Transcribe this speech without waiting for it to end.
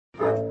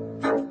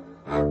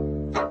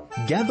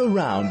Gather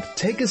round,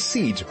 take a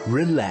seat,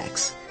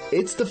 relax.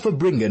 It's the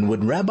Farbrengen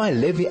with Rabbi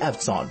Levi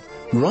Avtzon,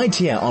 right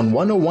here on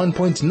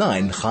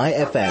 101.9 Chai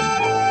FM.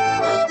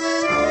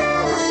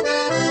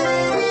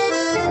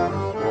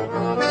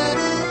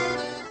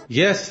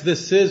 Yes,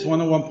 this is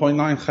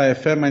 101.9 Chai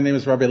FM. My name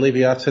is Rabbi Levi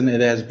Avtzon.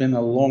 It has been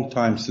a long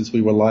time since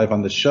we were live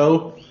on the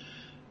show.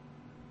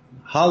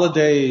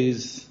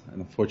 Holidays, and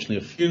unfortunately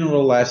a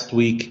funeral last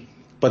week,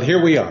 but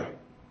here we are.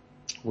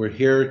 We're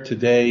here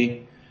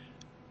today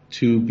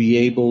to be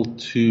able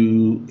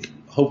to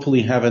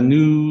hopefully have a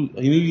new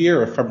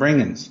year of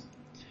Farbrengens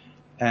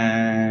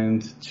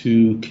and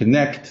to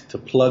connect, to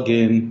plug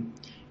in,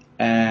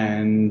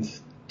 and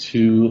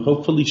to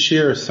hopefully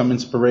share some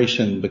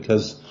inspiration,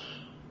 because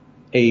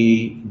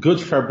a good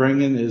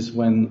Farbrengen is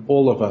when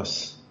all of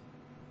us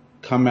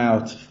come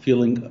out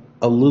feeling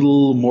a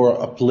little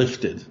more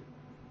uplifted.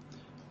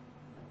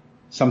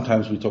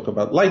 Sometimes we talk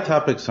about light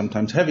topics,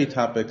 sometimes heavy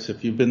topics.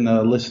 If you've been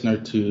a listener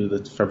to the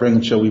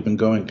Farbrengen show, we've been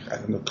going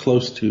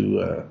close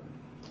to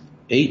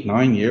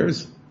 8-9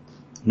 years,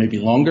 maybe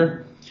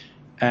longer.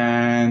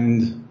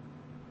 And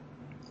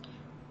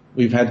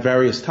we've had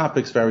various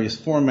topics, various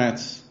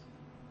formats.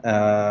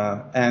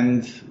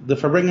 And the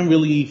Farbrengen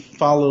really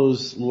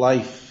follows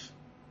life.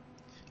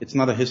 It's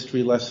not a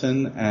history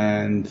lesson,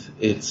 and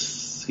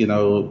it's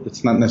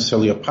not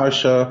necessarily a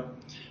Parsha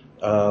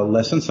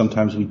lesson.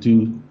 Sometimes we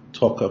do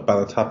talk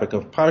about a topic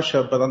of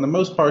Parsha, but on the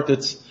most part,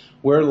 it's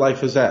where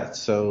life is at.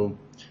 So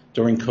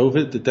during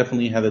COVID, it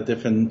definitely had a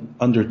different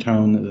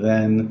undertone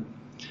than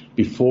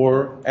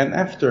before and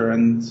after,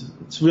 and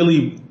it's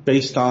really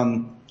based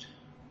on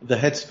the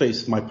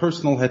headspace, my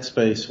personal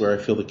headspace, where I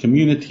feel the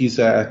community's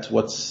at,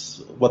 what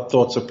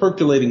thoughts are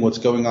percolating, what's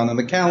going on in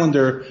the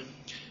calendar.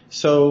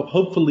 So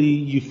hopefully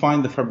you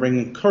find the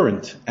Farbrengen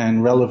current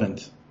and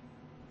relevant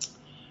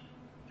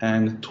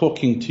and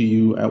talking to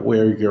you at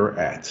where you're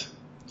at.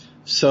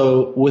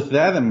 So with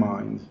that in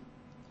mind,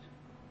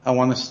 I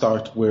want to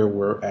start where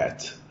we're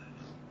at.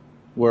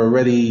 We're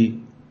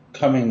already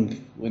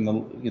coming, we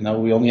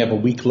only have a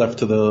week left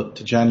to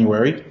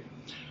January.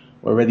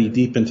 We're already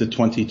deep into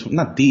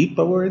not deep,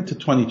 but we're into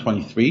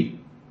 2023.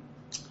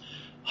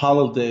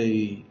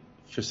 Holiday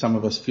for some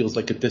of us feels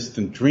like a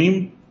distant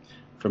dream.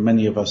 For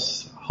many of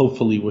us,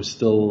 hopefully we're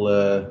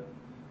still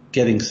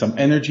getting some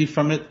energy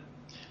from it.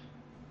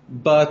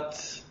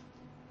 But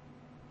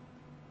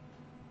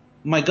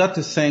my gut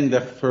is saying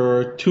that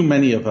for too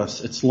many of us,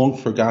 it's long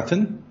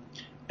forgotten,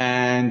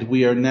 and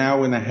we are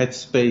now in a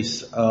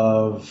headspace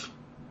of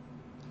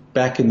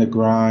back in the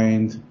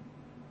grind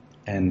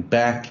and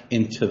back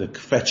into the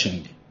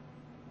kvetching.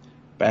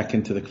 Back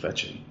into the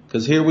kvetching.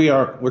 Because here we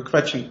are, we're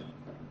kvetching.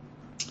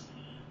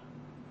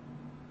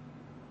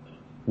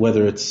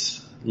 Whether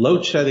it's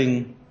load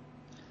shedding,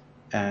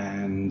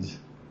 and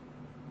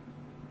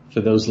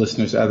for those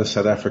listeners out of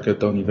South Africa,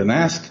 don't even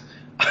ask.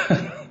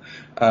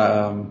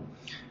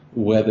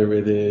 Whether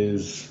it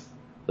is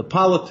the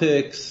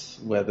politics,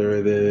 whether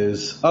it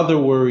is other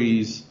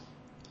worries,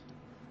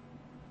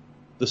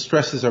 the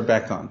stresses are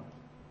back on.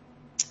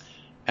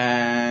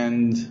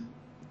 And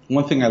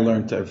one thing I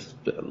learned, I've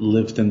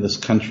lived in this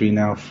country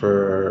now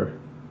for,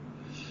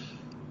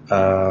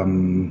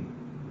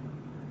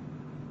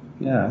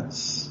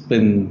 it's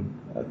been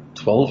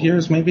 12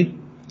 years maybe.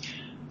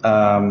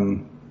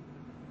 12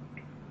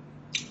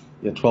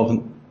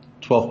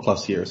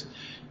 plus years,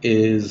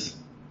 is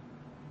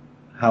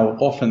how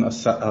often a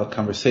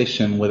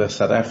conversation with a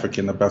South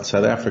African about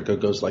South Africa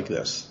goes like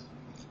this.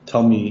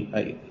 Tell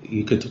me,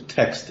 you could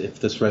text if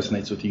this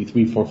resonates with you,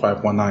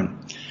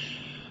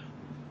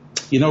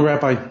 34519.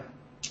 Rabbi,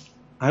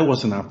 I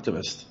was an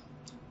optimist.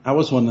 I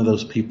was one of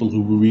those people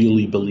who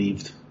really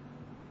believed.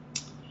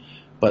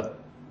 But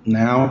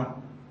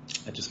now,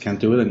 I just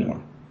can't do it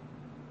anymore.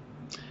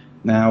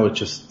 Now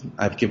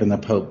I've given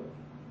up hope.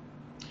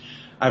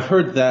 I've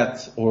heard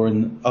that, or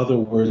in other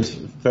words,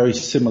 very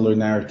similar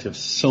narratives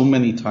so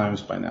many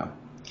times by now.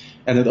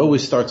 And it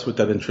always starts with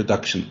that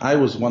introduction. I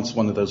was once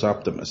one of those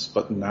optimists,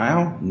 but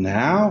now,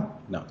 no,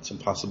 it's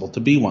impossible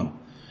to be one.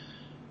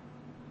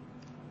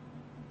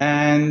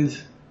 And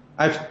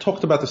I've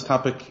talked about this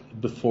topic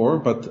before,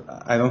 but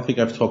I don't think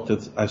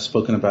I've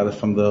spoken about it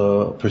from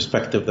the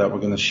perspective that we're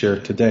going to share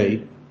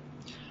today.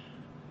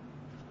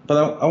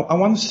 But I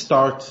want to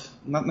start,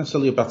 not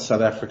necessarily about South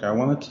Africa, I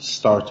wanted to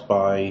start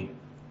by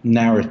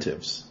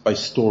narratives, by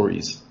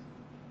stories.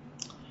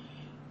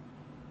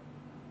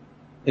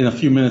 In a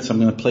few minutes, I'm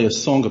going to play a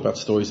song about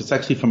stories. It's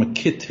actually from a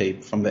kit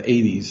tape from the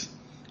 80s.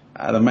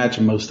 I'd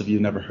imagine most of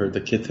you never heard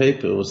the kit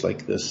tape. It was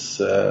like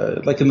this,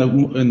 like in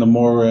the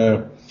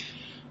more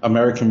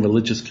American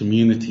religious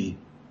community,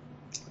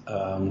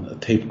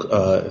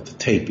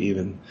 tape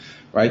even,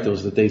 right?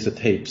 Those were the days of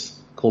tapes,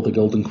 called The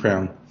Golden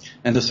Crown.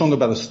 And a song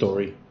about a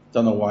story.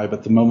 Don't know why,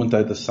 but the moment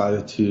I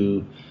decided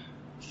to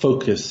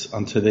focus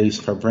on today's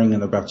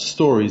Farbrengen about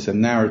stories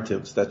and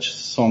narratives, that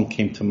song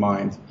came to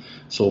mind.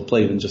 So we'll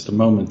play it in just a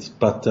moment.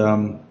 But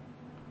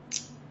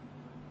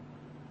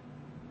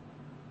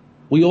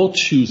we all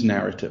choose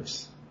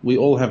narratives. We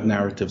all have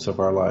narratives of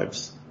our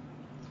lives.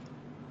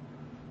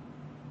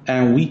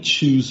 and we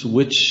choose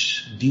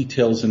which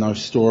details in our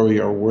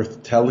story are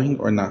worth telling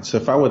or not. So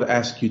if I would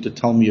ask you to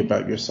tell me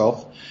about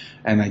yourself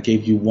and I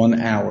gave you 1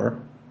 hour,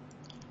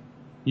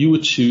 you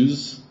would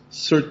choose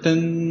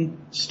certain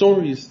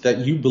stories that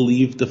you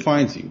believe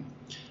defines you.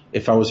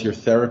 If I was your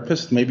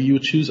therapist, maybe you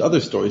would choose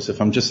other stories.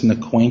 If I'm just an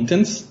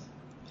acquaintance,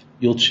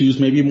 you'll choose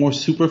maybe more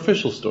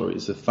superficial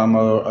stories. If I'm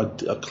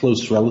a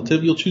close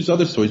relative, you'll choose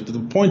other stories. But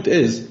the point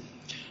is,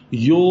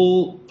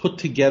 you'll put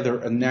together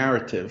a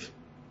narrative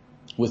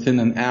within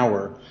an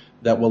hour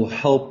that will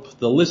help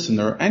the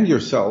listener and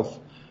yourself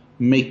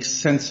make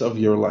sense of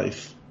your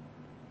life.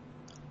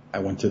 I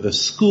went to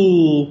this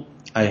school,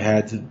 I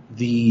had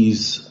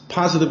these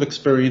positive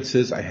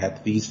experiences, I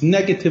had these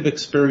negative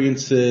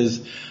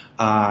experiences,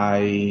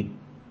 I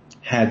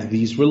had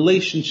these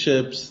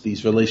relationships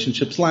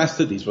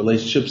lasted, these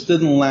relationships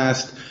didn't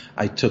last,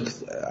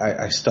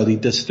 I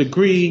studied this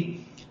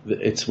degree,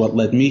 it's what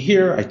led me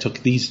here, I took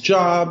these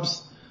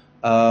jobs,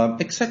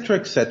 etc.,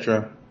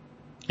 etc.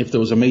 If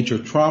there was a major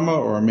trauma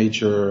or a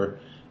major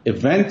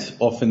event,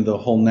 often the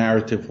whole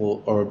narrative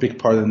or a big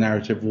part of the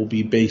narrative will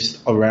be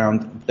based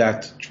around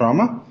that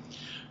trauma.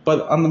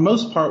 But on the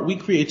most part, we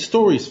create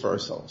stories for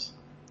ourselves.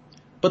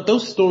 But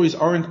those stories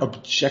aren't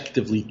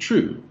objectively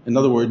true. In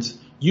other words,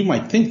 you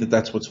might think that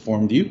that's what's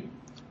formed you,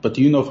 but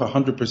do you know for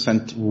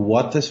 100%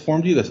 what has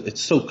formed you?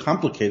 It's so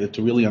complicated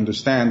to really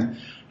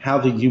understand how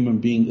the human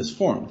being is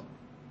formed.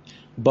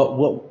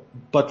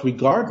 But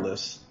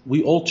regardless,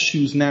 we all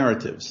choose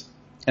narratives.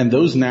 And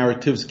those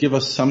narratives give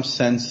us some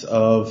sense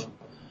of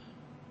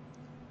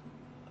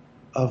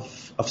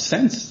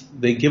sense.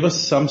 They give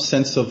us some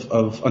sense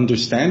of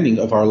understanding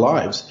of our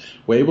lives.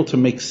 We're able to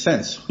make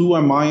sense. Who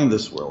am I in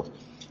this world?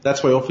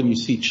 That's why often you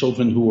see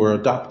children who are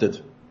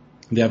adopted.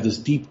 They have this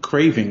deep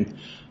craving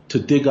to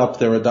dig up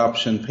their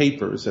adoption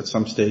papers at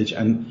some stage.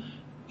 And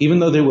even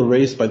though they were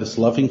raised by this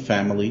loving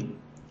family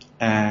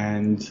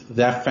and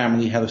that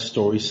family had a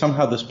story,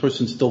 somehow this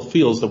person still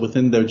feels that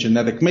within their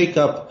genetic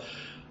makeup,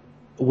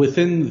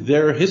 within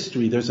their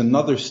history, there's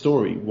another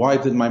story. Why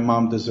did my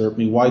mom desert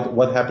me?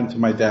 What happened to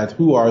my dad?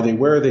 Who are they?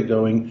 Where are they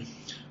going?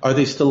 Are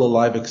they still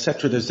alive?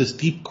 Etc. There's this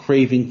deep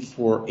craving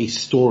for a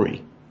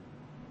story.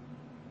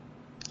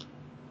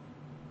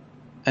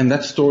 And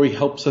that story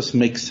helps us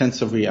make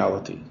sense of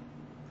reality.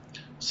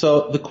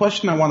 So the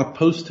question I want to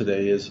pose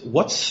today is,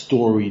 what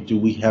story do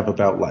we have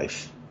about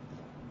life?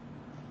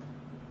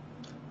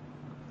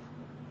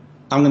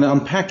 I'm going to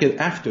unpack it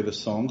after the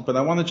song, but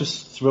I want to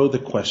just throw the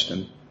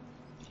question.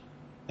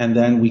 And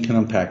then we can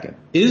unpack it.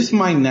 Is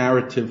my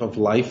narrative of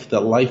life that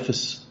life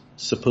is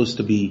supposed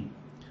to be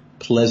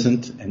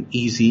pleasant and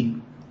easy,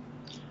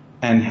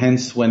 and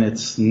hence when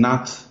it's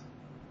not,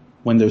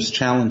 when there's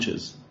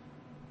challenges,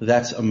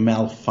 that's a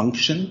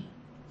malfunction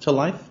to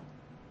life?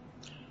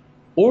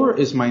 Or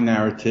is my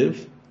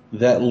narrative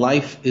that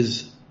life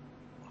is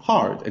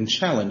hard and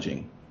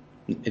challenging?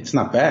 It's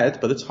not bad,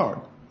 but it's hard.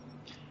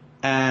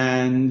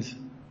 And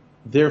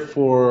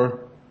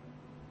therefore,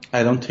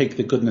 I don't take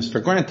the goodness for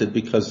granted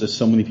because there's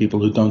so many people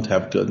who don't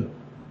have good.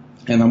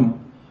 And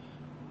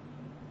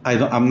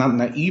I'm not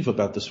naive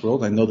about this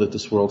world. I know that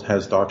this world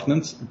has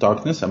darkness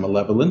and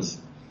malevolence,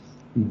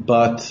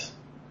 but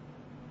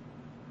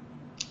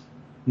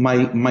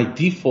my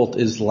default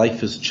is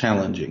life is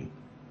challenging.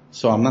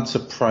 So I'm not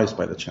surprised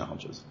by the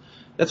challenges.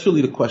 That's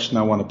really the question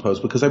I want to pose,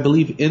 because I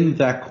believe in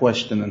that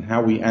question and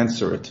how we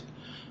answer it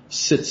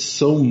sits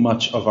so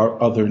much of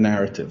our other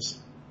narratives,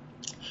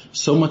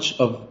 so much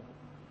of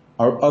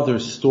our other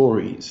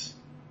stories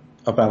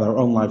about our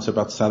own lives,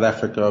 about South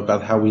Africa,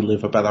 about how we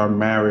live, about our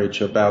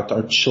marriage, about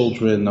our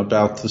children,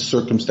 about the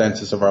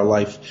circumstances of our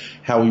life,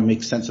 how we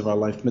make sense of our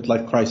life,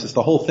 midlife crisis,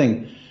 the whole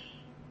thing,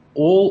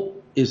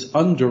 all is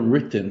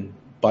underwritten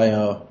by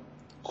a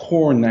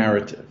core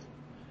narrative.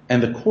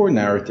 And the core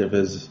narrative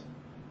is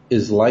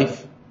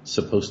life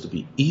supposed to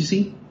be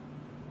easy,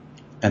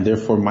 and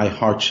therefore my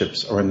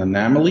hardships are an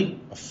anomaly,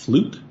 a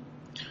fluke,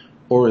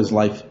 or is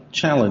life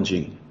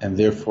challenging, and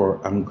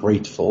therefore I'm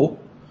grateful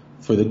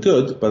for the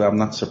good, but I'm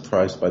not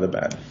surprised by the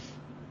bad?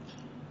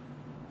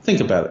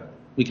 Think about it.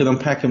 We can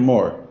unpack it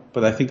more,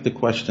 but I think the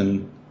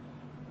question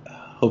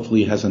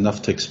hopefully has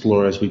enough to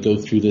explore as we go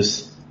through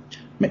this,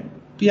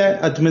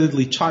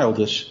 admittedly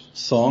childish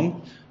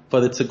song,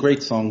 but it's a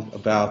great song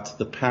about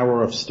the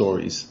power of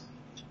stories.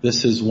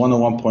 This is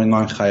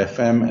 101.9 Chai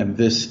FM, and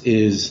this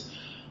is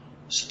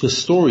the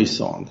story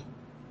song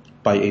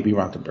by A.B.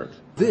 Rottenberg.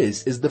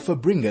 This is the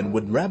Fabringen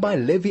with Rabbi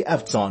Levi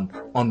Avtzon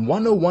on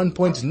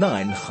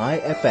 101.9 Chai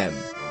FM.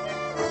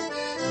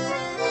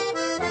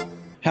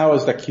 How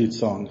is that cute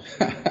song?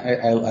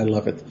 I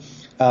love it.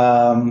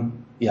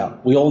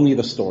 We all need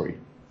a story.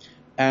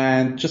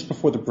 And just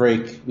before the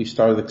break, we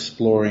started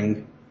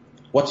exploring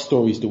what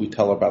stories do we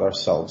tell about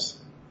ourselves.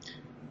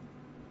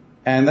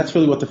 And that's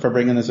really what the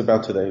Fabringen is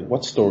about today.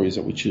 What stories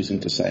are we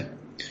choosing to say?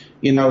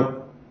 You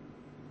know,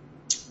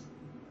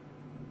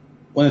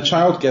 when a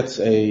child gets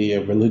a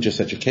religious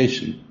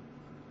education,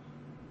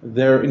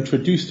 they're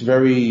introduced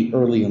very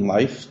early in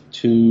life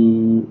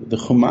to the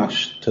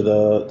Chumash, to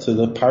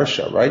the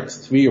Parsha, right?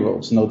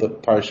 3-year-olds know the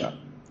Parsha.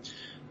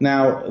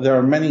 Now, there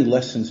are many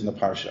lessons in the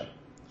parsha,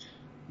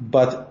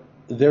 but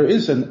there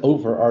is an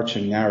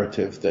overarching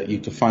narrative that you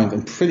can find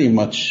in pretty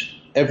much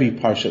every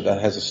parsha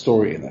that has a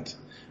story in it.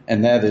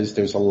 And that is,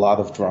 there's a lot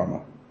of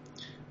drama.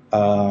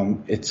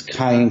 It's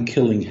Cain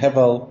killing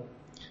Hevel,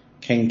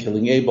 Cain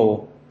killing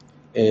Abel.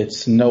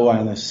 It's Noah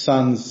and his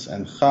sons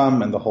and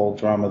Ham and the whole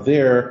drama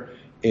there.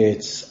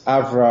 It's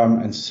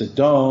Avram and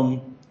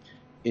Sodom.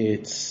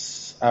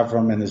 It's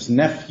Avram and his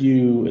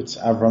nephew. It's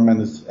Avram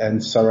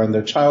and Sarah and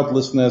their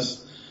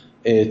childlessness.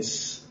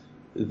 It's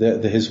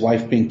his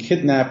wife being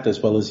kidnapped, as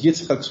well as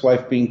Yitzchak's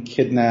wife being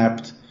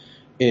kidnapped.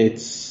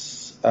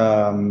 It's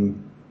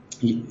Avram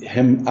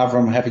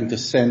having to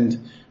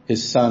send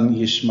his son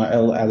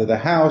Yishmael out of the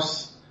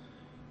house.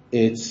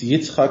 It's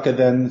Yitzchak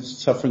then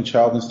suffering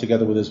childlessness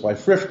together with his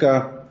wife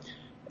Rivka.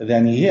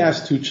 Then he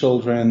has 2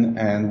 children,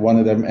 and one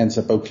of them ends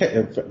up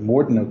okay,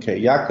 more than okay,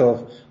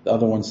 Yaakov. The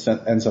other one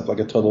ends up like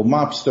a total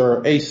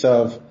mobster,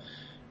 Esav.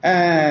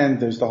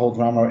 And there's the whole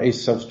drama of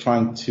Esav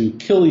trying to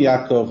kill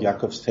Yaakov.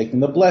 Yaakov's taking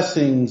the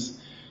blessings.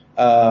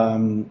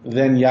 Then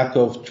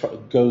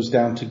Yaakov goes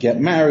down to get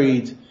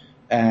married,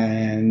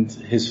 and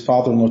his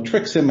father-in-law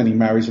tricks him, and he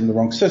marries him the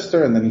wrong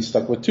sister, and then he's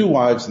stuck with 2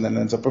 wives, and then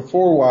ends up with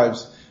 4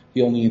 wives.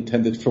 He only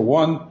intended for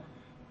 1.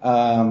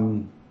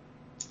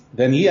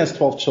 Then he has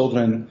 12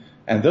 children,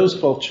 and those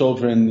 12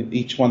 children,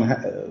 each one,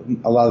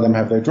 a lot of them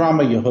have their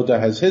drama. Yehuda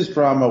has his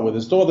drama with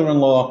his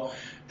daughter-in-law,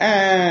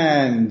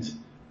 and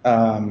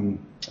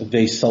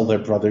they sell their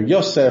brother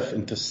Yosef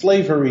into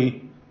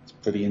slavery. It's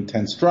pretty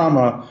intense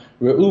drama.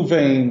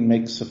 Reuven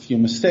makes a few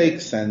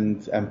mistakes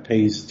and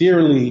pays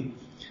dearly.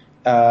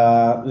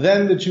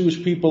 Then the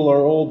Jewish people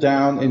are all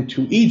down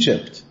into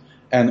Egypt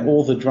and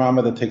all the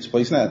drama that takes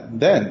place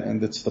then,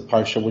 and it's the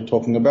parsha we're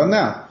talking about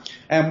now.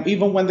 And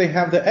even when they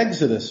have the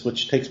Exodus,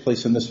 which takes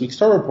place in this week's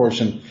Torah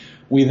portion,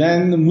 we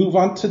then move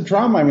on to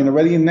drama. I mean,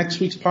 already in next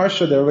week's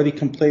parsha, they're already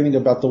complaining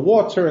about the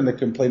water and they're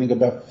complaining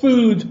about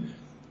food.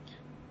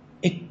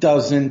 It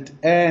doesn't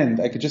end.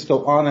 I could just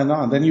go on and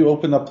on. Then you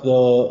open up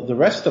the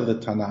rest of the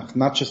Tanakh,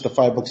 not just the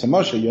 5 books of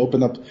Moshe. You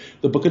open up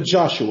the book of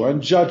Joshua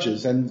and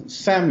Judges and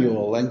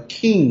Samuel and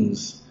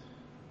Kings.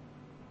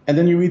 And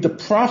then you read the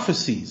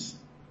prophecies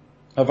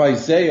of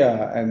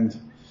Isaiah and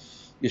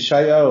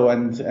Yeshayahu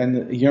and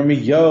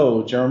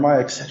Yirmiyahu, Jeremiah,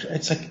 etc.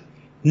 It's like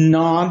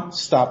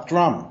non-stop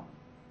drama.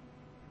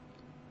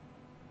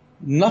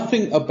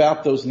 Nothing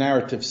about those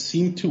narratives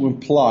seem to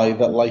imply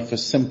that life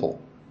is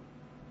simple.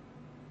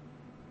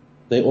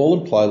 They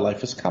all imply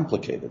life is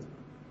complicated.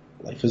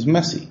 Life is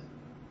messy.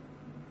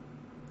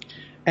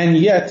 And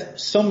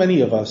yet, so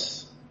many of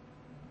us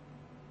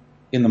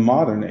in the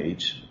modern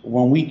age,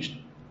 when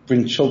we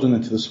bring children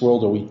into this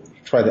world or we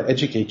try to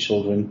educate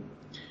children,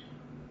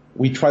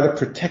 we try to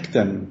protect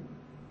them,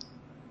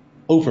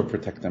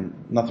 overprotect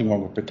them, nothing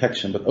wrong with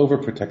protection, but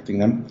overprotecting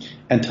them,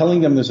 and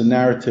telling them there's a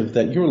narrative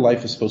that your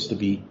life is supposed to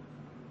be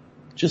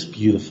just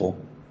beautiful.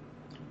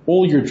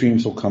 All your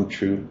dreams will come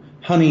true.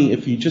 Honey,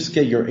 if you just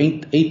get your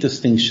eight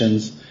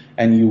distinctions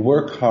and you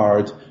work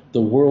hard,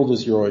 the world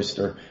is your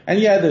oyster. And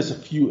yeah, there's a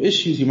few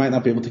issues. You might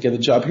not be able to get a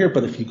job here,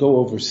 but if you go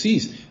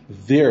overseas,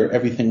 there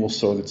everything will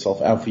sort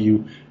itself out for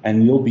you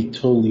and you'll be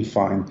totally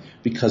fine,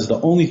 because the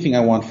only thing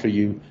I want for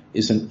you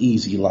is an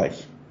easy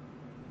life.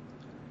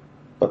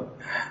 But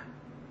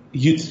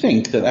you'd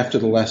think that after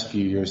the last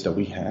few years that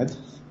we had,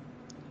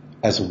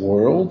 as a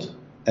world,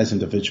 as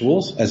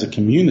individuals, as a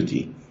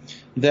community,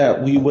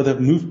 that we would have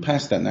moved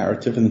past that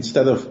narrative, and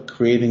instead of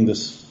creating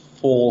this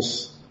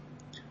false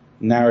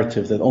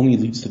narrative that only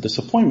leads to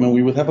disappointment,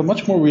 we would have a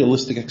much more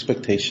realistic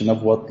expectation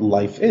of what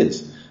life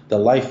is. The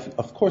life,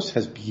 of course,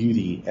 has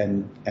beauty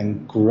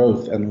and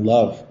growth and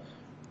love,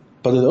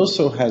 but it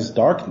also has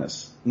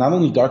darkness. Not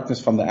only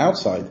darkness from the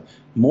outside,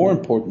 more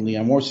importantly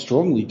and more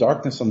strongly,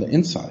 darkness on the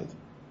inside.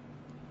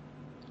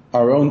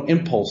 Our own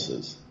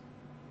impulses,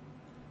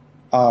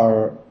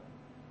 our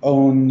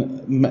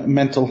own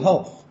mental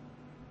health,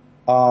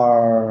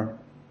 our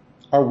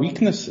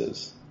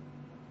weaknesses,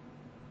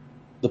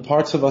 the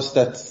parts of us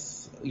that,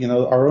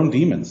 our own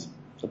demons,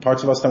 the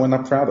parts of us that we're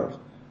not proud of.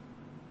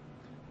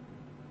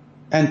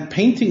 And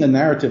painting a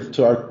narrative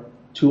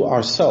to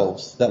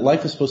ourselves that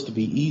life is supposed to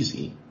be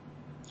easy,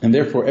 and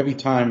therefore every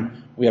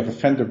time we have a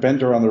fender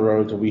bender on the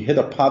road, or we hit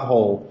a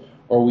pothole,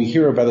 or we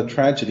hear about a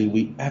tragedy,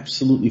 we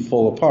absolutely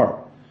fall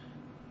apart.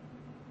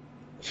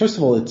 First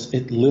of all,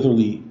 it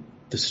literally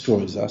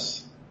destroys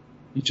us.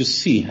 You just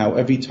see how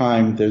every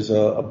time there's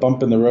a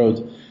bump in the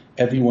road,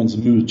 everyone's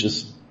mood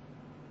just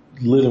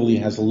literally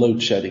has a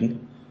load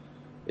shedding.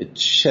 It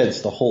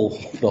sheds the whole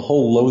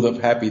load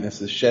of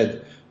happiness is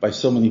shed by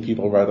so many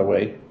people right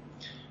away.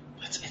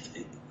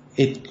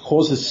 It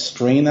causes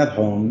strain at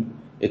home.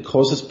 It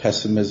causes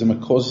pessimism.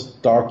 It causes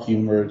dark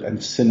humor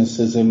and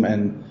cynicism,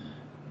 and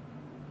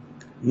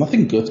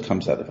nothing good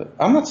comes out of it.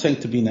 I'm not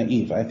saying to be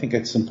naive. I think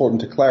it's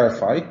important to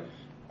clarify.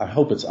 I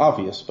hope it's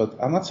obvious, but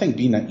I'm not saying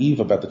be naive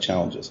about the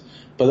challenges.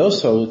 But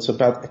also it's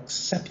about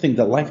accepting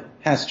that life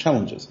has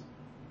challenges.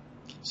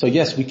 So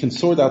yes, we can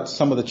sort out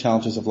some of the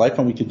challenges of life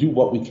and we could do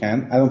what we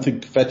can. I don't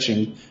think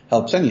fetching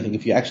helps anything.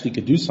 If you actually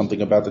could do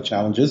something about the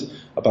challenges,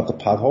 about the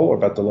pothole or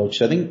about the load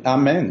shedding,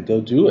 amen, go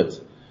do it.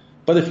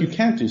 But if you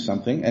can't do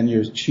something and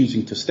you're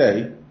choosing to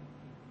stay,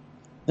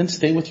 then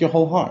stay with your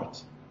whole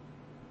heart.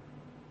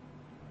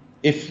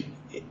 If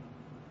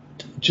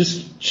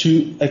just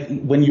choose,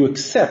 when you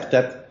accept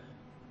that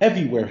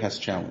everywhere has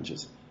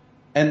challenges,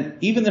 and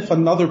even if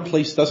another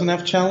place doesn't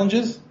have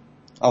challenges,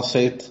 I'll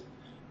say it,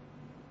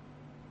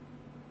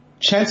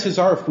 chances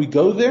are if we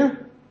go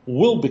there,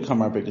 we'll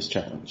become our biggest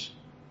challenge.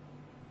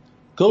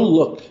 Go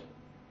look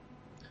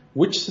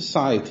which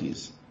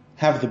societies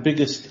have the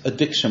biggest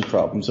addiction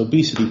problems,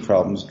 obesity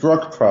problems,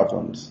 drug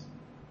problems,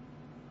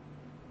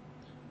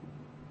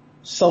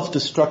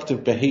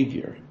 self-destructive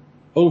behavior,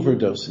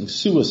 overdosing,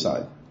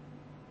 suicide.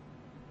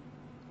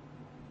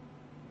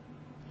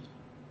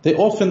 They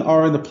often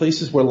are in the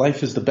places where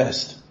life is the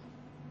best.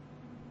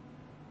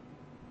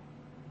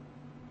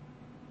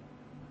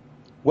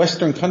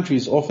 Western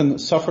countries often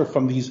suffer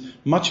from these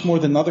much more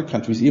than other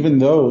countries, even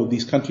though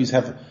these countries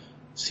have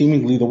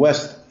seemingly the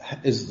West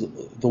is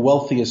the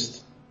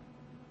wealthiest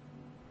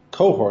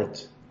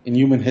cohort in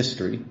human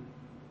history.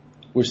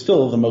 We're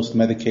still the most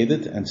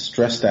medicated and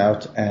stressed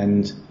out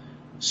and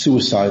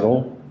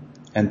suicidal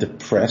and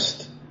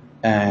depressed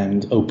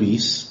and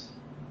obese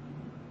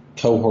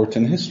cohort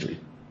in history.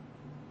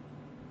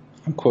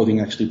 I'm quoting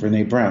actually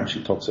Brene Brown.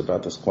 She talks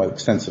about this quite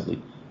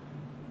extensively.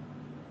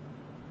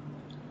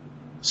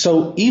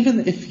 So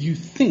even if you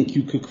think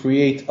you could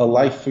create a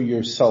life for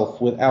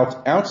yourself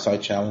without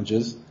outside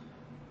challenges,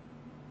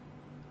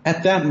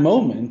 at that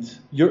moment,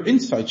 your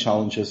inside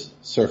challenges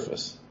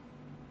surface.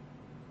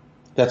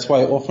 That's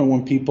why often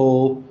when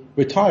people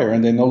retire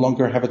and they no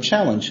longer have a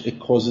challenge, it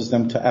causes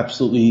them to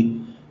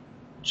absolutely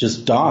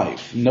just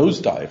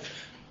nosedive.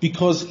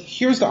 Because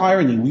here's the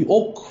irony, we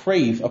all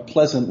crave a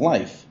pleasant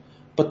life,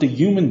 but the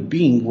human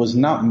being was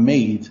not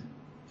made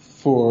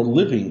for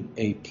living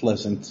a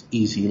pleasant,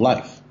 easy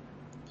life.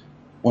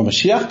 When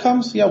Mashiach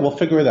comes, we'll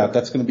figure it out.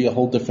 That's going to be a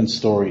whole different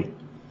story.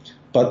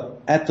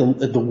 But at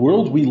the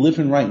world we live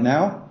in right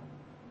now,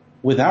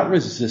 without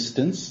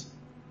resistance,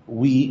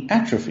 we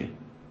atrophy.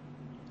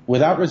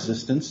 Without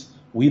resistance,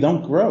 we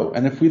don't grow.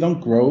 And if we don't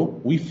grow,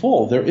 we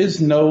fall. There's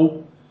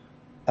no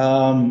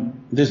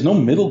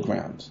middle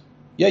ground.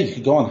 Yeah, you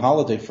could go on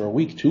holiday for a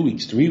week, 2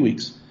 weeks, 3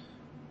 weeks.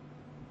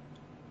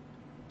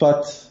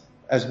 But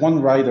as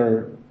one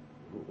writer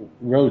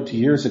wrote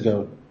years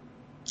ago,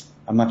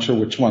 I'm not sure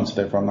which one, so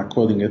therefore I'm not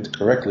quoting it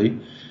correctly,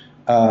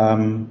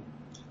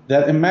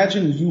 that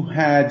imagine you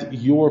had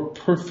your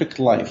perfect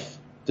life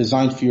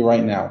designed for you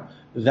right now,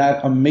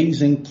 that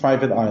amazing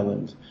private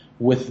island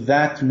with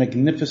that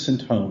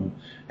magnificent home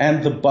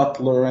and the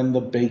butler and the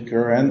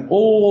baker and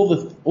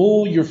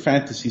all your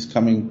fantasies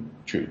coming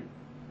true.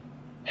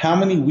 How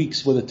many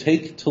weeks would it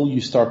take till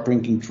you start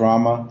bringing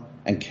drama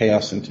and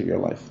chaos into your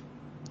life?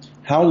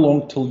 How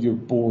long till you're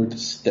bored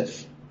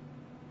stiff?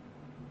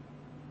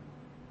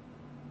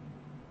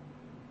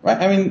 Right?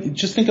 I mean,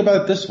 just think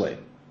about it this way.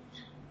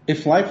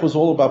 If life was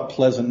all about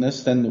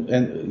pleasantness,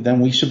 then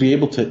we should be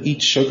able to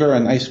eat sugar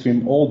and ice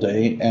cream all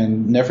day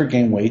and never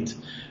gain weight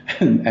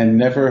and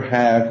never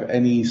have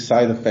any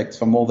side effects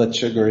from all that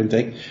sugar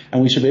intake.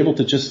 And we should be able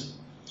to just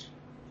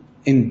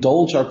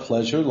indulge our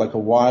pleasure like a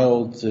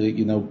wild,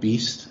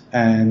 beast,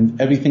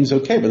 and everything's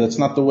okay. But that's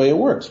not the way it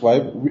works. Why?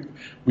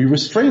 We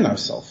restrain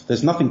ourselves.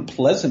 There's nothing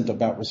pleasant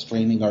about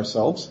restraining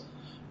ourselves,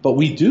 but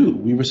we do.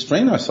 We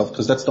restrain ourselves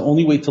because that's the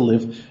only way to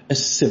live a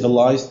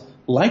civilized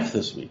life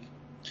this week.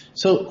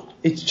 So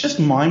it's just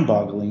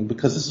mind-boggling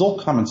because this is all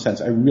common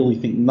sense. I really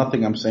think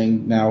nothing I'm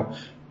saying now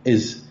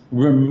is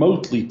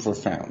remotely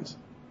profound.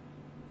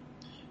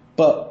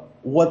 But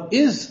what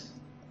is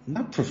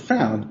not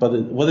profound, but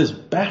what is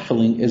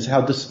baffling is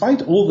how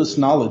despite all this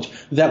knowledge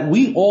that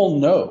we all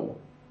know,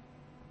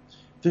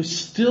 there's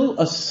still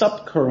a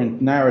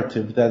subcurrent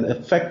narrative that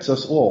affects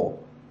us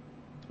all,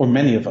 or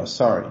many of us,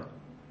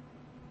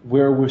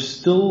 where we're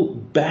still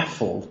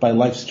baffled by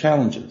life's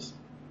challenges.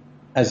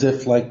 As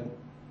if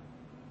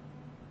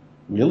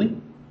really?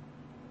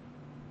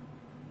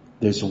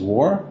 There's a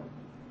war?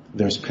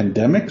 There's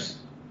pandemics?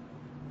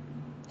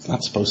 It's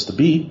not supposed to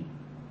be.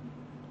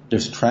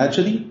 There's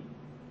tragedy?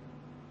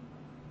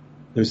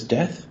 There's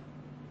death?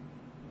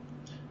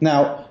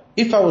 Now,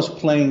 if I was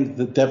playing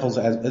not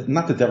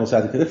the devil's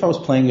advocate, if I was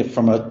playing it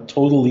from a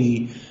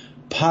totally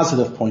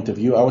positive point of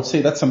view, I would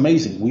say that's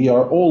amazing. We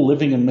are all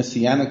living in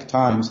messianic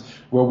times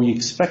where we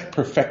expect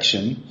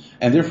perfection,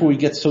 and therefore we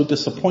get so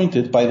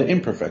disappointed by the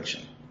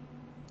imperfection.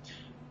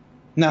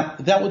 Now,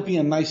 that would be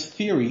a nice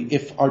theory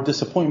if our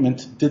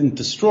disappointment didn't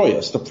destroy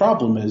us. The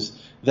problem is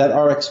that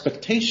our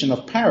expectation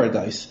of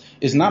paradise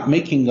is not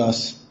making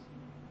us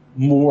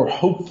more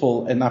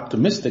hopeful and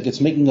optimistic. It's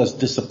making us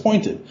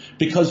disappointed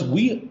because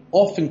we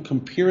often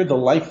compare the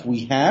life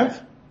we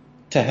have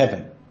to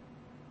heaven.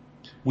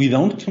 We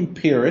don't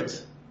compare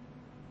it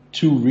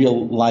to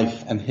real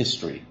life and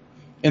history.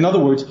 In other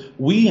words,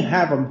 we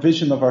have a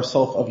vision of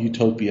ourselves of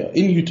utopia.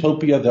 In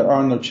utopia, there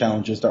are no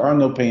challenges, there are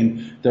no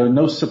pain, there are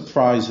no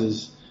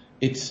surprises.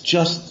 It's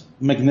just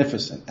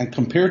magnificent. And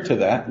compared to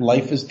that,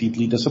 life is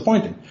deeply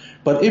disappointing.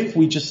 But if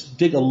we just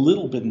dig a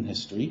little bit in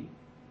history,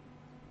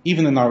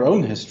 even in our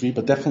own history,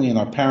 but definitely in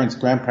our parents,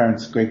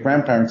 grandparents,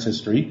 great-grandparents'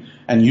 history,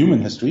 and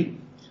human history,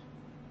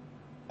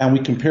 and we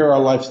compare our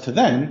lives to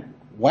then,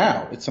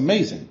 wow, it's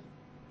amazing.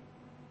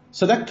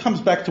 So that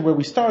comes back to where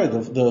we started,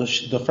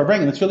 the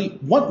Farbrengen. It's really,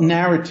 what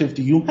narrative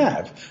do you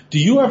have? Do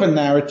you have a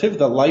narrative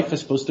that life is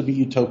supposed to be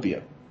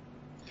utopia?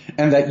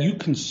 And that you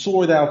can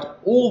sort out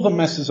all the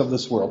messes of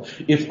this world.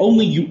 If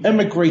only you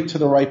emigrate to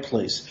the right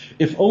place.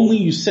 If only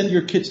you send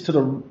your kids to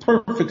the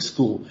perfect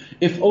school.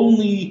 If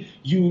only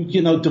you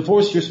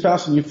divorce your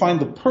spouse and you find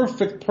the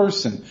perfect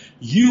person,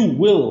 you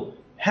will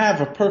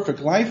have a perfect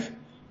life.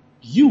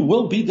 You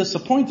will be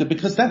disappointed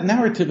because that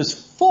narrative is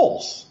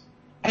false.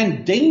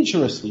 And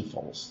dangerously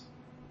false.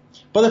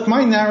 But if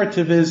my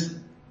narrative is,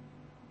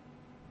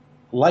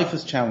 life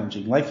is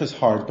challenging, life is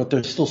hard, but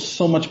there's still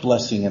so much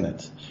blessing in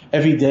it.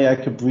 Every day I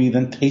could breathe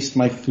and taste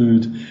my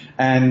food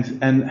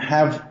and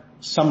have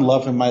some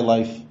love in my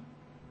life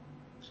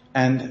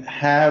and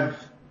have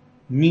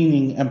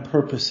meaning and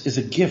purpose is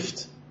a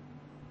gift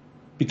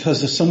because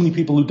there's so many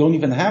people who don't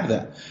even have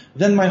that.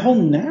 Then my whole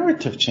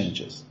narrative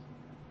changes.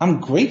 I'm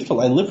grateful.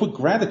 I live with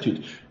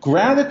gratitude.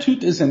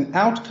 Gratitude is an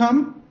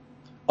outcome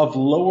of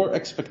lower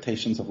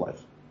expectations of life.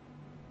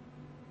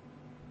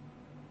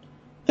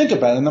 Think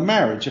about it in a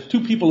marriage. If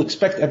two people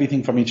expect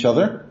everything from each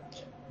other,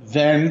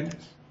 then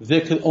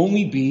there could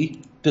only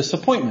be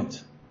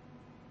disappointment.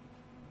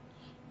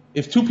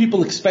 If two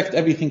people expect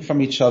everything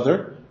from each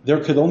other,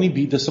 there could only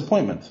be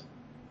disappointment.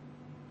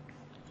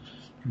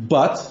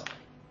 But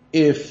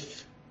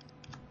if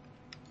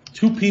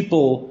two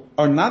people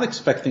are not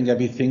expecting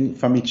everything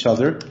from each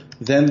other,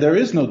 then there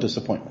is no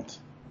disappointment.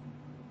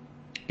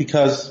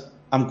 Because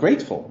I'm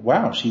grateful.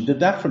 Wow, she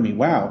did that for me.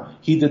 Wow,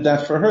 he did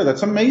that for her.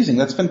 That's amazing.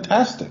 That's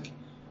fantastic.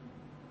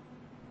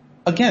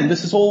 Again,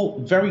 this is all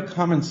very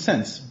common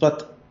sense,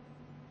 but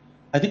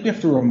I think we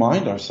have to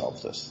remind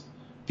ourselves this.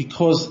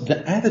 Because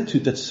the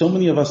attitude that so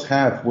many of us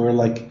have, we're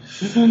like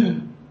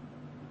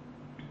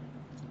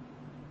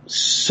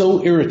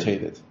so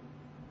irritated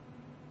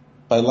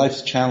by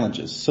life's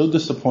challenges, so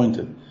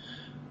disappointed.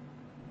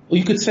 Well,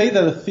 you could say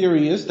that a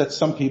theory is that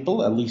some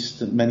people, at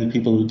least many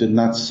people who did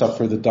not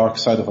suffer the dark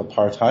side of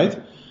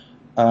apartheid,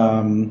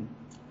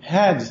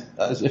 had,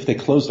 as if they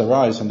closed their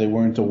eyes and they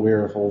weren't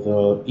aware of all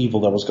the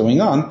evil that was going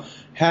on,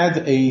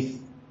 had a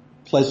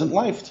pleasant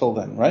life till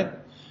then, right?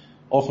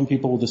 Often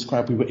people will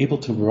describe, we were able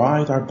to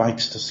ride our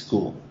bikes to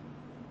school.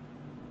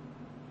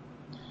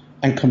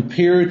 And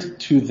compared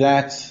to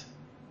that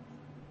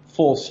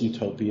false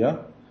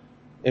utopia,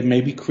 it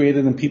may be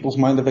created in people's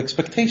mind of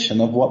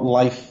expectation of what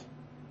life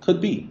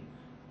could be.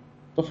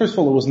 But first of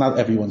all, it was not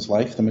everyone's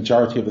life. The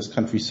majority of this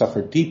country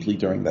suffered deeply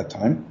during that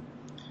time.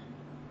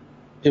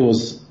 It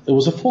was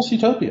a false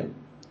utopia.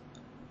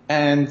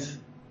 And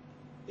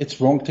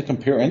it's wrong to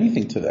compare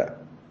anything to that.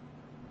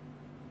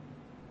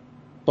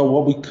 But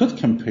what we could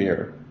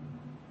compare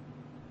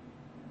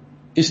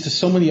is to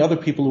so many other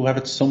people who have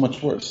it so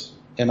much worse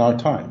in our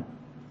time.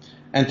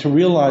 And to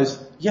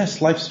realize,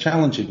 yes, life's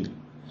challenging.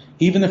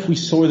 Even if we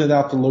sorted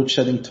out the load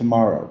shedding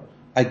tomorrow,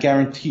 I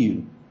guarantee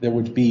you there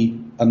would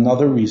be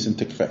another reason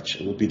to kvetch.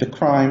 It would be the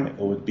crime, it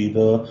would be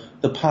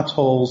the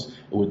potholes,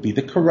 it would be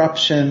the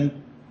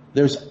corruption.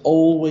 There's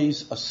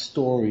always a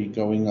story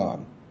going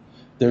on.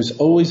 There's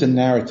always a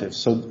narrative.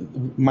 So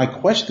my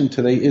question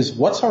today is,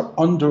 what's our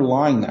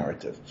underlying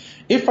narrative?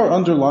 If our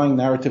underlying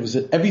narrative is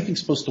that everything's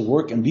supposed to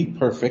work and be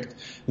perfect,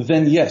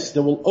 then yes,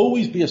 there will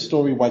always be a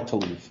story why to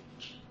leave.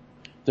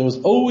 There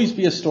will always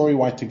be a story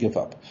why to give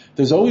up.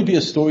 There's always be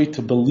a story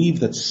to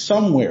believe that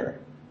somewhere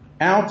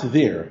out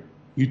there,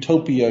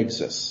 utopia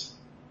exists,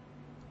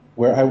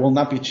 where I will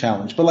not be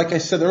challenged. But like I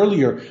said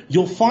earlier,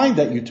 you'll find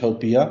that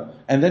utopia,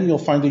 and then you'll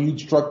find a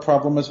huge drug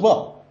problem as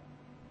well.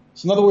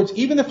 So in other words,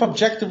 even if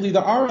objectively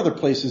there are other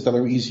places that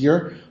are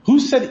easier, who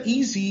said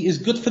easy is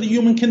good for the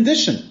human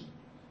condition?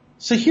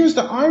 So here's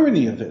the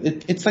irony of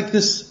it. It's like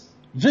this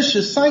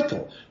vicious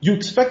cycle. You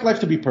expect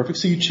life to be perfect,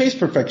 so you chase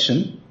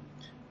perfection,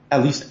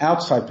 at least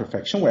outside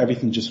perfection, where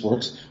everything just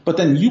works, but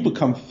then you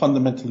become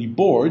fundamentally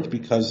bored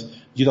because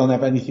you don't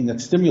have anything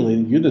that's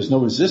stimulating you, there's no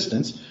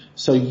resistance,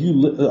 so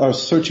you are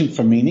searching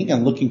for meaning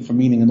and looking for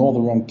meaning in all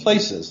the wrong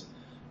places.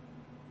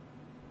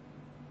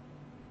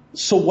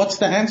 So what's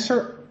the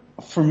answer?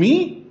 For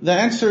me, the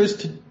answer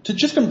is to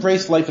just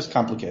embrace life as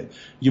complicated.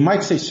 You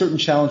might say certain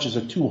challenges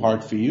are too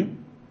hard for you,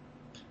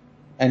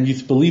 and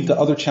you believe that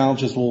other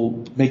challenges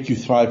will make you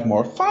thrive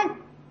more. Fine.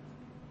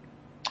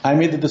 I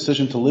made the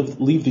decision to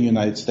leave the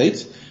United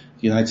States. The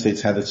United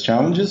States had its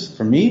challenges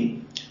for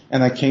me,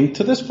 and I came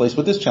to this place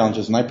with its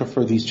challenges, and I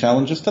prefer these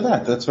challenges to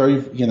that. That's very,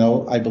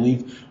 I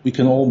believe we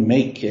can all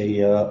make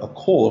a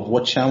call of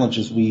what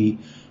challenges we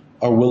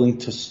are willing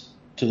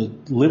to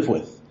live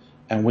with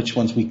and which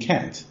ones we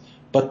can't.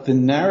 But the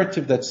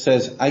narrative that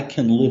says I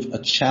can live a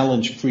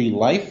challenge-free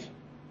life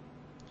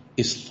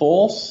is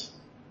false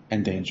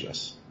and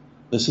dangerous.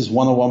 This is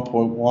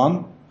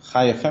 101.1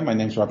 Chai FM. My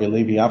name is Rabbi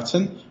Levi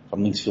Avtzon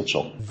from Linksfield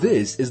Shul.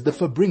 This is the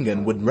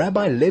Farbrengen with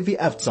Rabbi Levi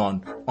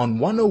Avtzon on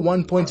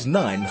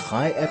 101.9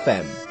 Chai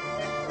FM.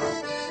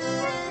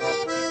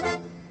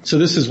 So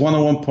this is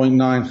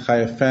 101.9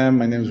 Chai FM.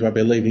 My name is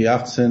Rabbi Levi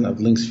Avtzon of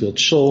Linksfield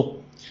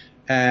Shul.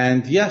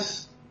 And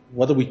yes,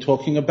 what are we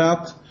talking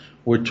about?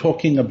 We're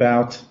talking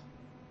about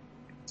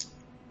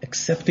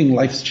accepting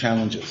life's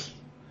challenges.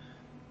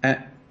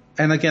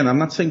 And again, I'm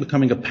not saying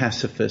becoming a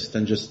pacifist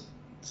and just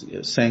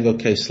saying,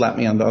 okay, slap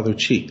me on the other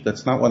cheek.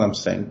 That's not what I'm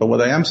saying. But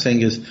what I am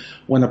saying is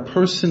when a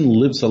person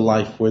lives a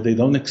life where they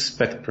don't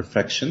expect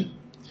perfection,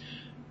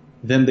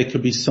 then they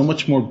could be so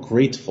much more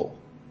grateful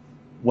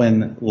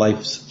when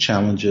life's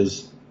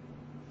challenges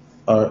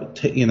are,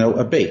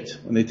 abate,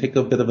 when they take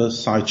a bit of a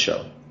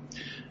sideshow.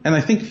 And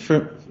I think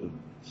for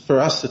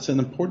us, it's an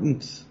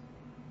important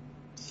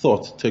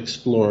thought to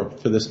explore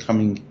for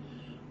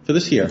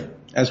this year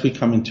as we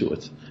come into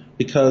it.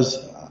 Because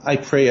I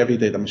pray every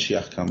day that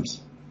Mashiach comes.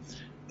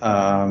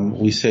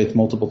 We say it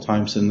multiple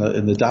times in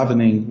the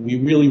davening. We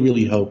really,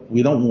 really hope.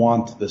 We don't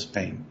want this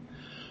pain.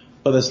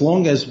 But as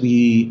long as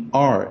we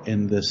are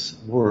in this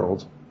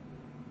world,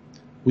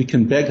 we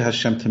can beg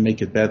Hashem to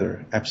make it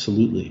better,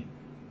 absolutely.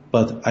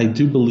 But I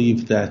do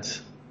believe that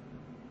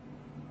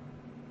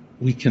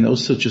we can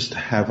also just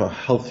have a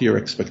healthier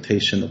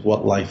expectation of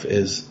what life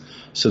is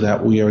so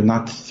that we are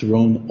not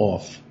thrown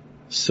off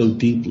so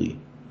deeply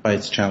by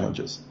its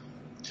challenges.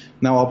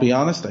 Now, I'll be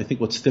honest, I think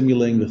what's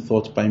stimulating the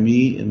thought by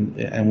me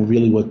and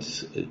really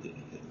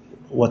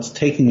what's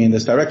taking me in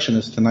this direction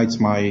is tonight's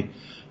my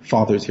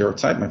father's here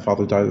outside. My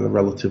father died at a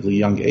relatively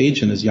young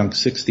age, in his young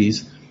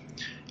 60s,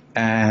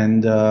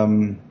 and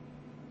a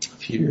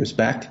few years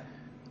back.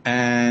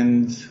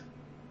 And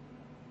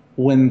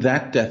when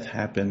that death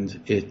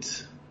happened,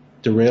 it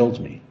derailed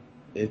me.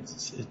 It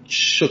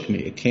shook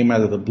me. It came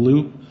out of the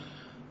blue,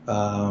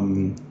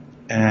 and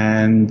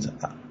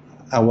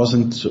I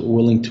wasn't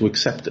willing to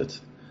accept it.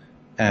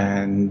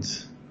 And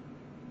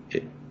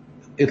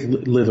it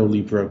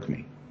literally broke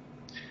me.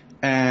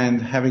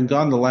 And having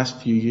gone the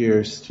last few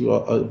years through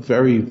a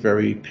very,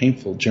 very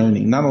painful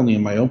journey, not only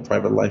in my own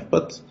private life,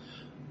 but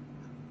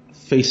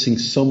facing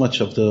so much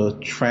of the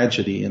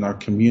tragedy in our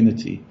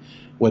community,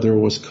 whether it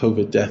was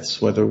COVID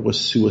deaths, whether it was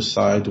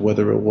suicide,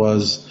 whether it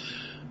was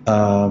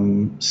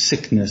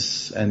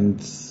sickness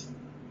and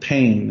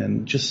pain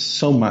and just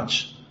so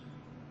much.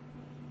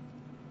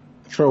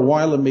 For a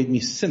while it made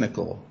me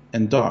cynical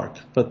and dark,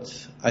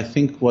 but I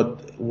think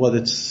what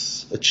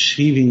it's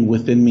achieving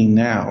within me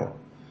now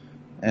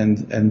and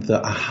the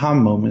aha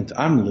moment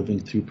I'm living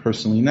through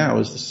personally now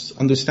is this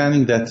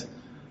understanding that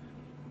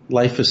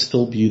life is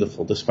still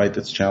beautiful despite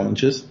its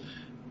challenges.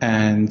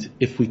 And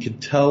if we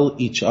could tell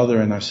each other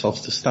and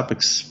ourselves to stop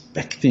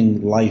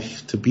expecting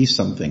life to be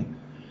something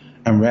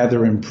and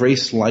rather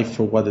embrace life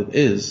for what it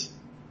is,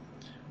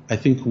 I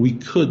think we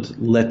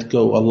could let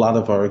go a lot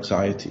of our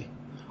anxiety.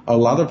 A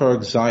lot of our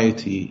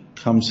anxiety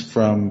comes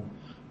from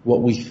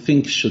what we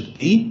think should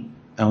be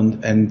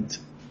and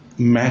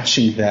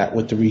matching that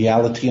with the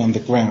reality on the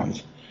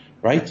ground,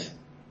 right?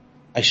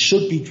 I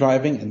should be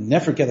driving and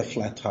never get a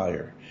flat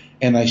tire.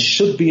 And I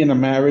should be in a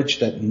marriage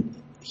that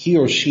he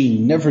or she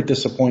never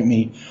disappoint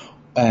me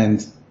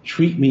and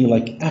treat me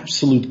like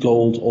absolute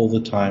gold all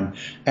the time.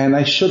 And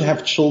I should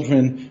have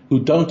children who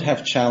don't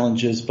have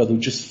challenges but who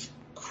just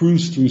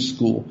cruise through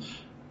school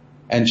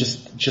and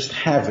just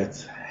have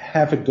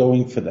it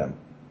going for them.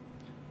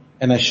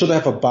 And I should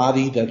have a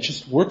body that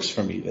just works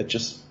for me,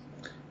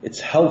 it's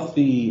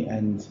healthy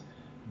and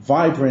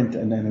vibrant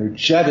and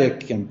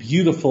energetic and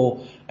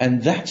beautiful,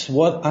 and that's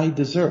what I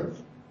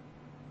deserve.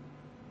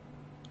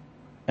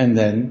 And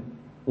then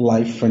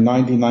life for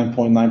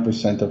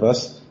 99.9% of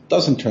us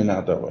doesn't turn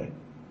out that way.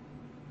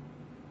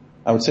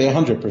 I would say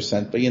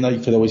 100%, but you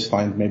could always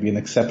find maybe an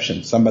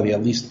exception. Somebody,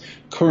 at least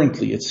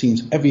currently, it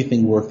seems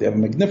everything worked. They have a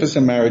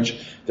magnificent marriage.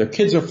 Their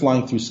kids are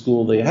flying through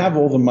school. They have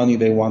all the money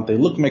they want. They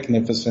look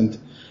magnificent.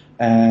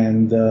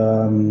 And,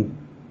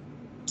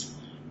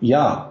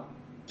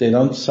 they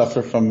don't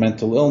suffer from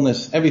mental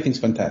illness. Everything's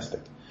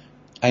fantastic.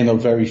 I know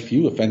very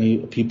few, if any,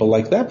 people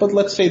like that, but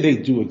let's say they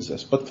do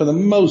exist. But for the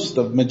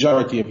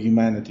majority of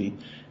humanity,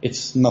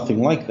 it's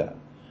nothing like that.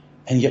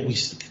 And yet we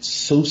get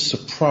so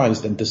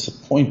surprised and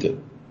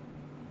disappointed.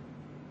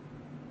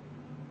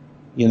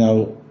 We've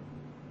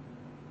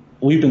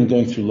been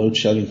going through load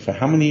shedding for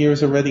how many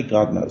years already?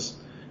 God knows.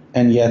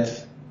 And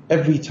yet,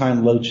 every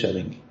time load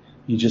shedding,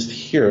 you just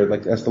hear,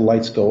 like as the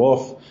lights go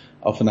off,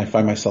 often I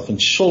find myself in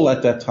shul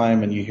at that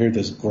time and you hear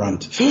this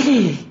grunt.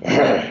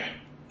 And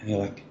you're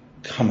like,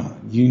 come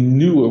on, you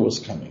knew it was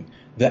coming.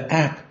 The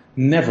app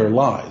never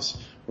lies,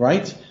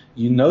 right?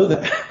 You know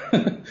that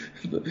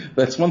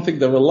that's one thing,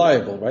 they're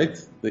reliable, right?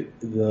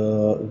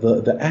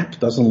 The app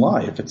doesn't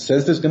lie. If it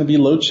says there's going to be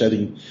load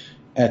shedding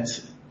at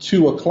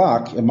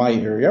 2:00 in my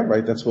area,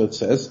 right? That's what it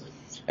says.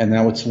 And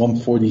now it's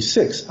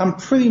 1:46. I'm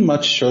pretty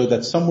much sure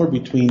that somewhere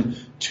between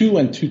 2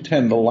 and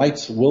 2:10 the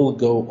lights will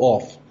go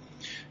off.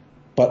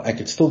 But I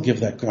could still give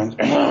that grunt.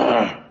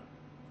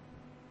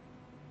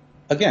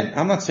 again,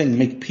 I'm not saying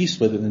make peace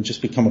with it and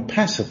just become a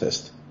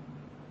pacifist.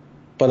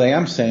 But I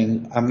am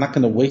saying I'm not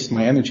going to waste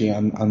my energy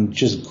on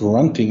just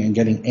grunting and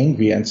getting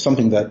angry at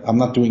something that I'm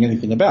not doing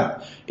anything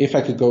about. If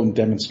I could go and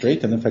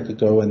demonstrate, and if I could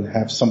go and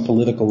have some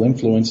political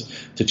influence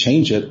to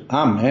change it,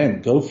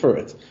 amen, go for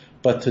it.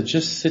 But to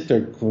just sit there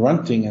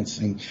grunting and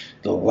saying,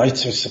 the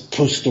lights are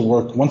supposed to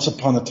work. Once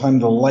upon a time,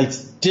 the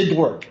lights did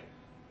work.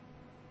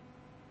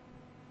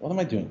 What am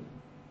I doing?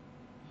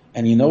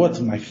 And you know what?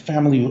 My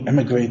family who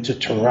emigrated to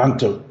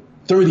Toronto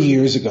 30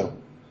 years ago,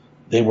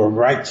 they were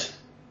right.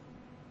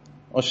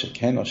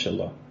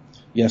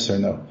 Yes or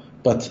no.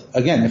 But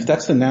again, if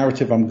that's the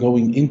narrative I'm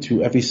going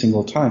into every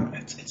single time,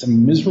 it's a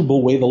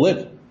miserable way to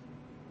live.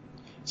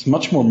 It's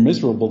much more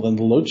miserable than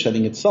the load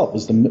shedding itself,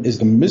 is the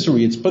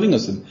misery it's putting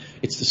us in.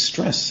 It's the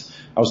stress.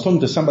 I was talking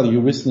to somebody who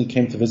recently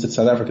came to visit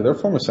South Africa. They're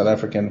former South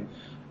African.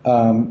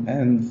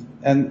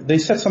 And they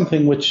said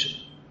something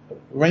which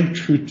rang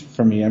true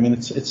for me. I mean,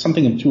 it's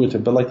something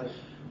intuitive, but like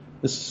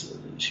this,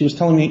 she was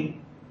telling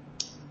me,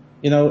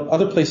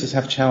 other places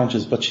have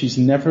challenges, but she's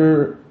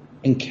never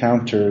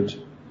encountered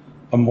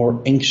a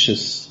more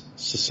anxious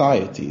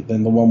society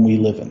than the one we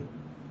live in.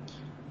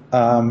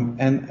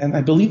 And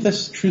I believe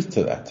there's truth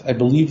to that. I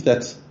believe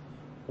that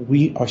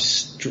we are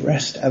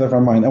stressed out of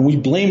our mind, and we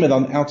blame it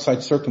on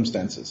outside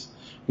circumstances.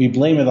 We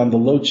blame it on the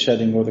load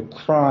shedding or the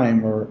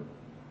crime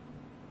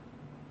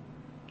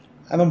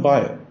I don't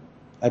buy it.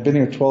 I've been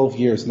here 12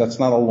 years, and that's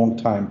not a long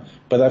time,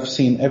 but I've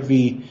seen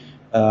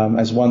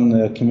as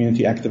one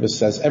community activist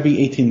says, every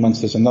 18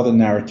 months there's another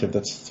narrative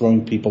that's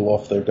throwing people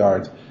off their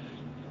guard.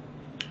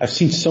 I've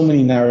seen so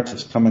many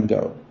narratives come and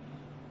go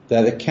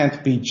that it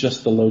can't be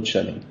just the load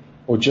shedding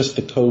or just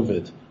the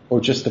COVID or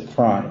just the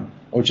crime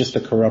or just the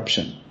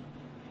corruption.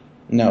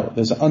 No,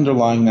 there's an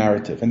underlying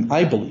narrative. And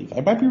I believe, I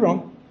might be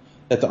wrong,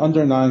 that the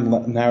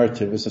underlying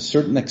narrative is a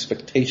certain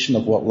expectation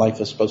of what life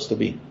is supposed to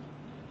be.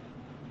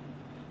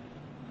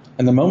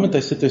 And the moment I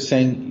sit there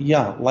saying,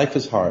 yeah, life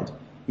is hard.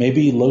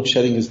 Maybe load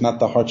shedding is not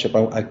the hardship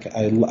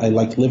I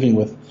like living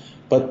with,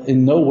 but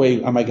in no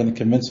way am I going to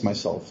convince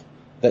myself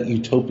that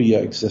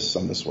utopia exists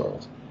on this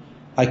world.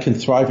 I can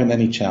thrive in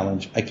any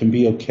challenge. I can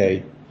be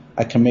okay.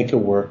 I can make it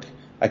work.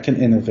 I can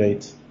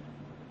innovate.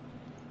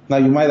 Now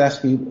you might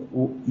ask me,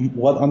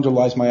 what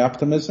underlies my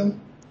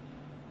optimism?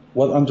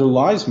 What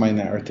underlies my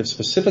narrative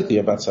specifically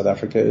about South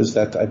Africa is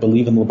that I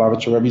believe in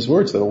Lubavitcher Rebbe's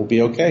words that it will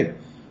be okay.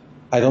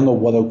 I don't know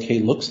what okay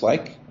looks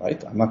like,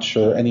 right? I'm not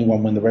sure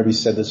anyone when the Rebbe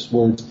said this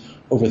words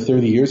over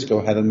 30 years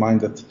ago had in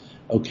mind that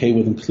okay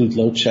would include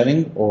load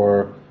shedding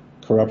or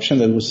corruption.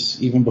 That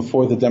was even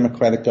before the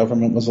Democratic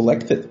government was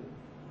elected.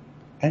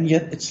 And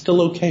yet it's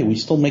still okay. We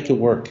still make it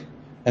work.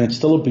 And it's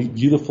still a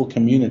beautiful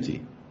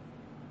community.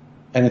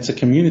 And it's a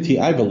community,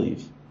 I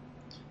believe,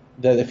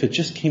 that if it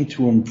just came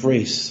to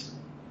embrace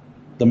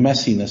the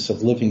messiness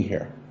of living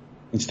here,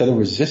 instead of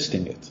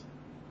resisting it,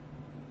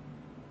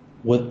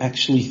 would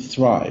actually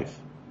thrive.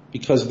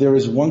 Because there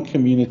is one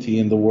community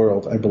in the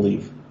world, I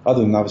believe,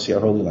 other than obviously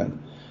our Holy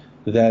Land,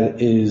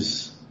 that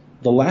is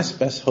the last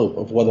best hope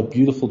of what a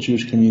beautiful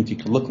Jewish community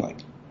could look like.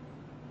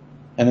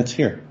 And it's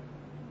here.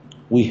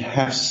 We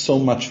have so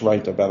much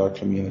right about our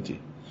community.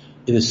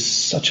 It is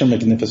such a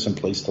magnificent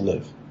place to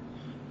live.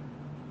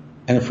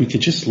 And if we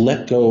could just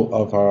let go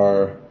of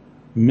our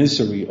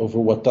misery over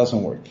what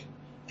doesn't work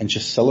and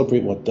just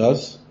celebrate what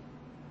does,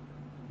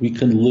 we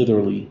can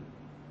literally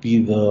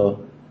be the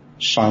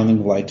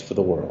shining light for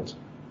the world.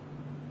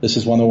 This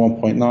is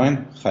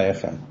 101.9 Chai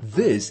FM.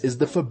 This is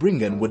the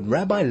Fabringen with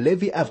Rabbi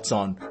Levi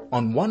Avtzon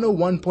on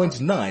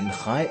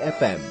 101.9 Chai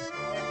FM.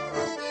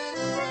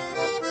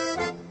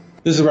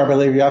 This is Rabbi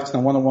Levi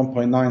Avtzon on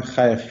 101.9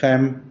 Chai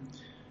FM.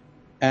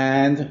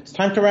 And it's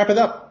time to wrap it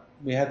up.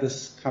 We had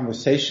this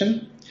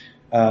conversation.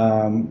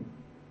 Again,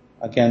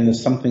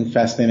 there's something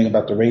fascinating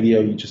about the radio.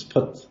 You just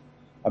put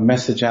a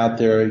message out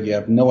there. You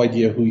have no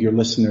idea who your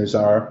listeners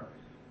are.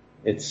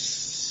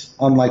 It's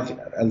unlike,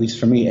 at least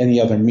for me,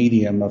 any other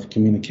medium of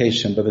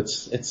communication, but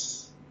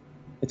it's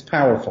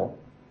powerful.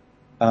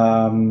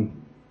 And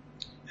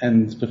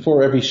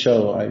before every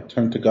show, I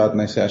turn to God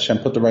and I say, Hashem,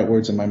 put the right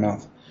words in my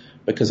mouth,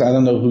 because I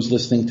don't know who's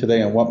listening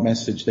today and what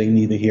message they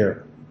need to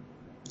hear.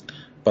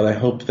 But I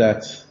hope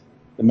that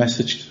the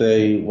message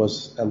today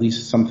was at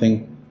least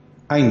something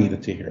I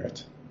needed to hear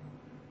it.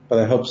 But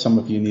I hope some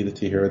of you needed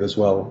to hear it as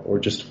well, or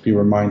just be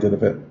reminded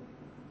of it.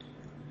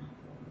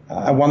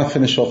 I want to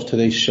finish off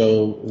today's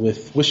show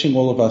with wishing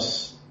all of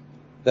us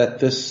that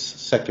this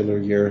secular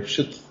year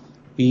should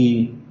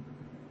be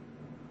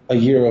a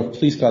year of,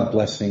 please God,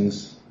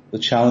 blessings. The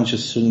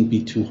challenges shouldn't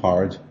be too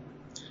hard.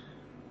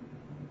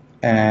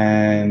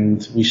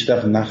 And we should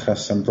have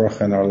nachas and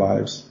bracha in our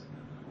lives.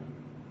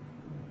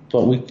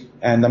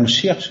 And the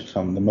Mashiach should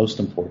come, the most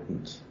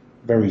important,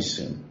 very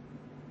soon.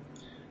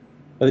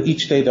 But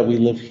each day that we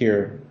live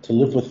here, to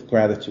live with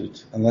gratitude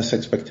and less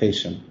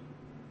expectation,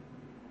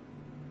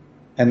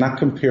 and not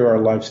compare our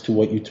lives to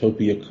what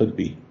utopia could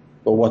be,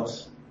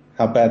 but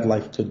how bad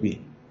life could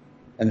be.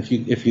 And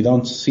if you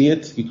don't see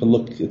it, you can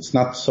look. It's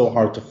not so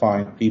hard to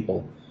find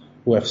people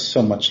who have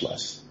so much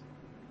less,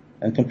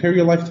 and compare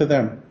your life to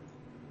them,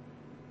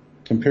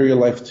 Compare your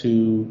life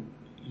to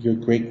your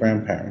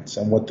great-grandparents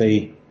and what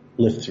they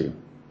lived through,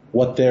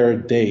 what their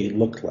day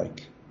looked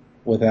like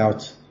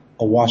without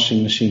a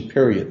washing machine,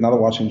 period. Not a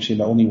washing machine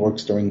that only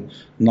works during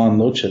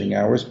non-load shedding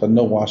hours, but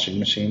no washing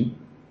machine,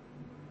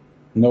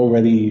 no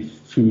ready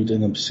food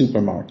in the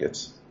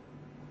supermarkets,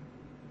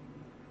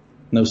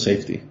 no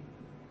safety,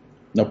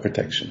 no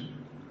protection.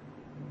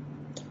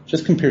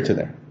 Just compare to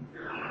there.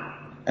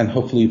 And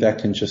hopefully that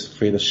can just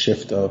create a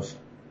shift of,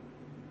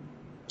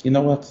 you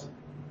know what?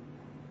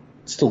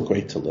 It's still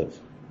great to live.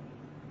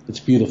 It's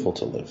beautiful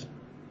to live.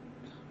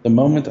 The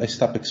moment I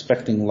stop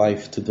expecting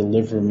life to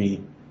deliver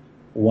me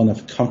one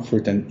of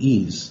comfort and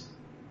ease,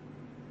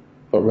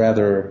 but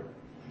rather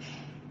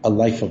a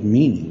life of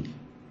meaning,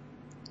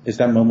 is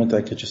that moment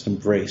I could just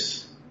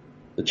embrace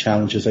the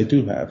challenges I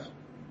do have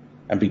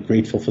and be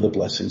grateful for the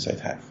blessings I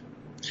have.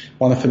 I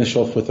want to finish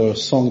off with a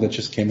song that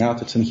just came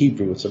out. It's in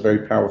Hebrew. It's a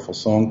very powerful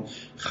song.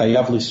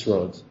 Chayav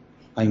Lisrod.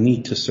 I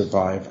need to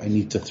survive. I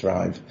need to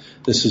thrive.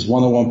 This is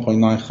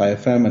 101.9 Chai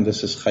FM, and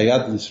this is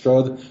Chayav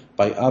Lisrod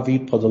by Avi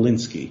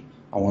Podolinsky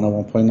on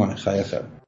 101.9 Chai FM.